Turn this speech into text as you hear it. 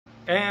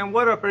And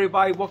what up,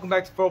 everybody? Welcome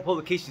back to Furrow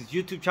Publications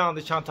YouTube channel.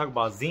 This channel talks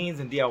about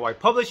zines and DIY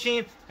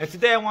publishing. And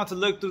today I want to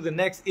look through the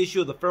next issue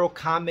of the Furrow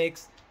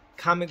Comics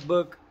comic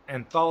book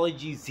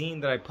anthology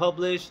zine that I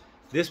published.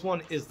 This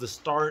one is the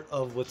start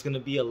of what's going to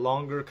be a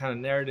longer kind of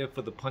narrative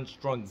for the Punch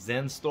Drunk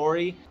Zen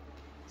story.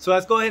 So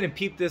let's go ahead and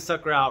peep this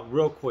sucker out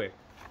real quick.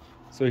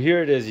 So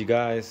here it is, you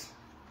guys.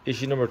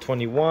 Issue number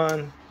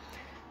 21.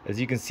 As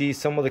you can see,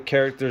 some of the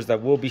characters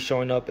that will be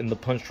showing up in the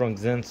Punch Drunk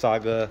Zen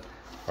saga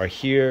are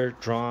here,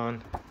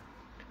 drawn.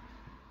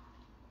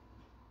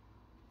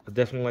 I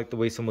definitely like the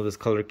way some of this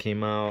color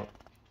came out.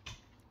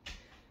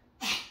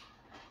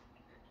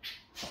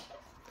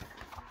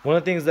 One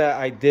of the things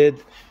that I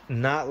did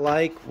not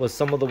like was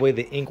some of the way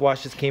the ink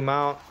washes came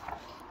out.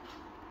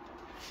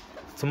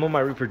 Some of my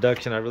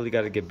reproduction I really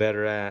got to get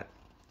better at.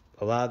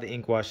 A lot of the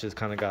ink washes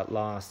kind of got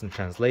lost in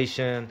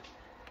translation.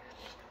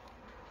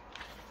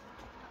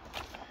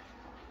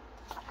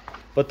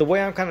 But the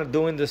way I'm kind of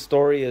doing this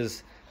story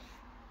is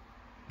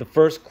the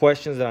first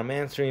questions that I'm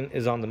answering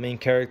is on the main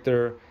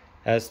character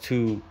as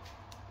to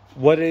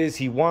what it is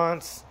he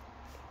wants.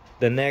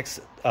 The next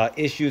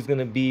issue is going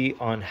to be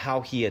on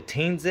how he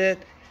attains it.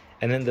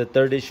 And then the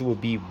third issue will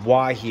be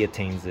why he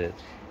attains it.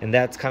 And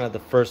that's kind of the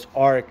first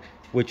arc,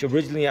 which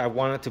originally I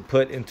wanted to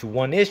put into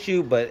one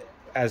issue. But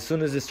as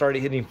soon as it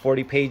started hitting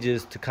 40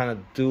 pages to kind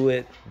of do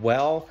it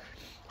well,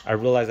 I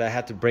realized I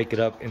had to break it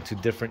up into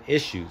different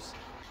issues.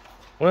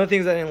 One of the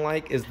things I didn't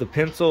like is the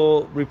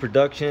pencil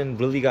reproduction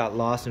really got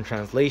lost in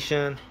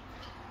translation.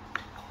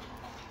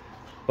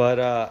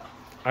 But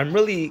I'm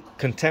really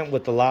content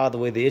with a lot of the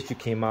way the issue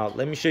came out.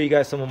 Let me show you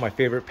guys some of my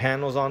favorite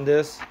panels on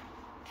this.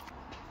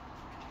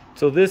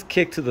 So this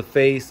kick to the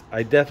face,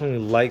 I definitely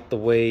like the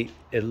way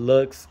it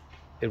looks.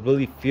 It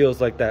really feels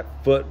like that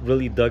foot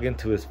really dug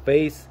into his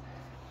face.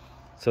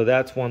 So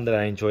that's one that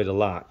I enjoyed a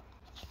lot.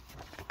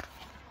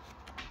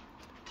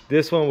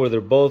 This one where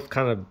they're both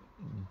kind of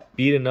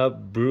beaten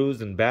up,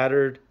 bruised, and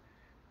battered.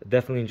 I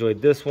definitely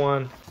enjoyed this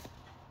one.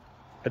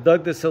 I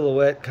dug the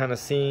silhouette kind of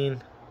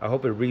scene. I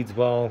hope it reads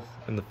well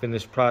in the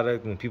finished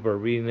product when people are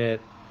reading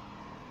it.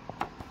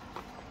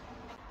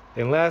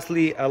 And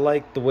lastly, I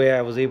like the way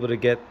I was able to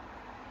get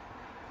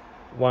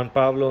Juan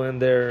Pablo in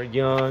there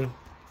young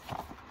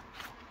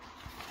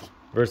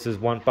versus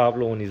Juan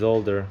Pablo when he's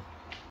older.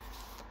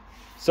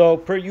 So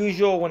per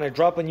usual, when I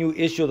drop a new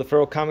issue of the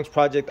Furrow Comics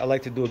project, I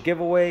like to do a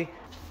giveaway.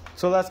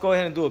 So let's go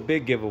ahead and do a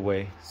big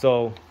giveaway.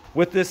 So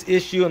with this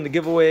issue and the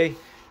giveaway,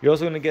 you're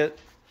also going to get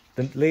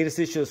the latest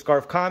issue of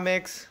Scarf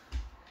Comics,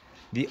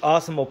 the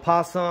Awesome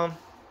Opossum,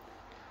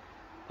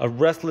 a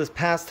Restless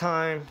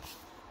Pastime,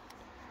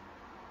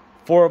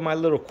 4 of my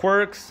little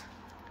quirks,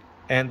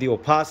 and the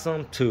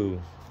Opossum 2.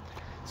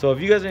 So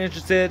if you guys are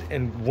interested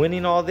in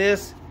winning all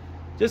this,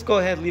 just go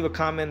ahead and leave a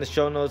comment in the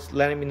show notes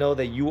letting me know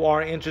that you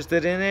are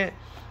interested in it,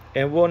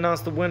 and we'll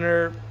announce the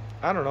winner,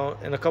 I don't know,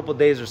 in a couple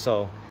days or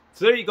so.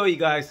 So there you go, you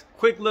guys.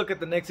 Quick look at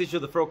the next issue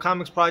of the Furrow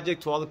Comics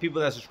project. To all the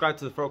people that subscribe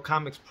to the Furrow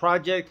Comics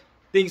project,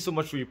 thank you so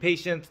much for your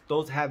patience.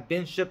 Those have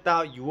been shipped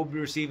out. You will be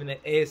receiving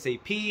it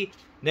ASAP.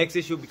 Next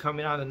issue will be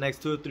coming out in the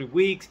next 2 or 3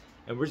 weeks,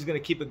 and we're just going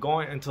to keep it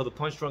going until the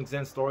Punch Drunk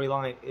Zen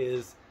storyline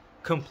is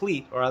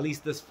complete, or at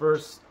least this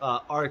first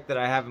arc that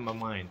I have in my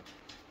mind.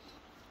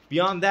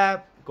 Beyond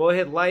that, go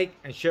ahead, like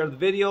and share the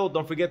video.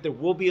 Don't forget there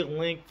will be a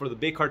link for the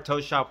Big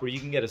Cartel shop where you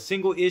can get a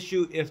single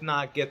issue, if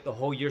not get the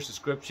whole year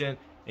subscription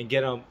and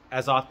get them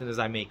as often as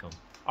I make them.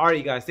 Alright,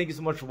 you guys, thank you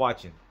so much for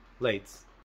watching. Lates.